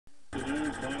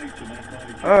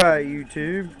Alright,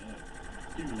 YouTube.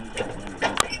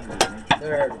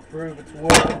 There, to prove it's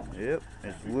wood. Yep,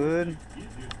 it's wood.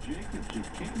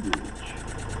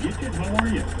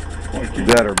 We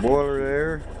got our boiler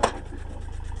there.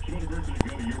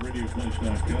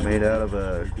 Made out of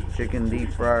a chicken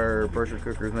deep fryer pressure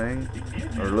cooker thing.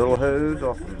 Our little hose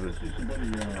off of a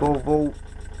 12-volt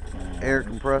air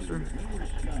compressor.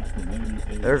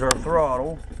 There's our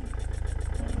throttle.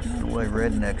 This is the way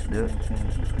Rednecks do it.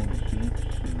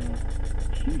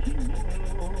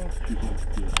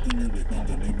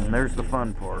 And there's the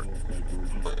fun part.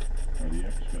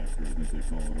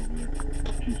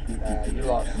 You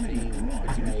lost steam.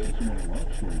 It's made.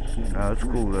 Oh, it's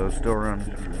cool though. Still running.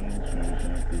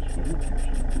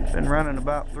 Been running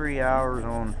about 3 hours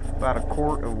on about a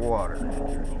quart of water.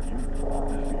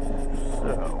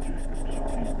 So.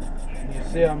 You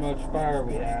see how much fire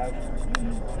we have.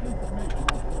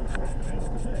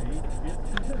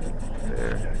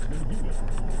 There.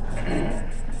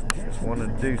 Just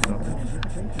wanted to do something.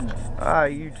 Hi,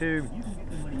 YouTube.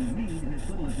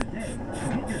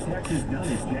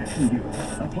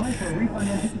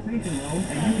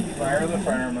 Fire the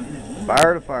fireman.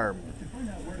 Fire the fireman.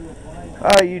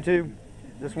 Hi, YouTube.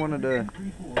 Just wanted to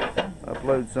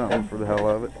upload something for the hell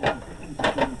of it.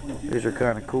 These are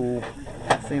kind of cool.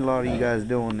 I've seen a lot of you guys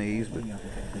doing these, but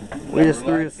we just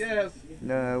threw this.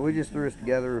 No, we just threw this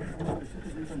together.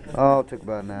 Oh, it took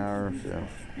about an hour or so.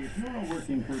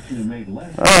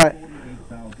 All right.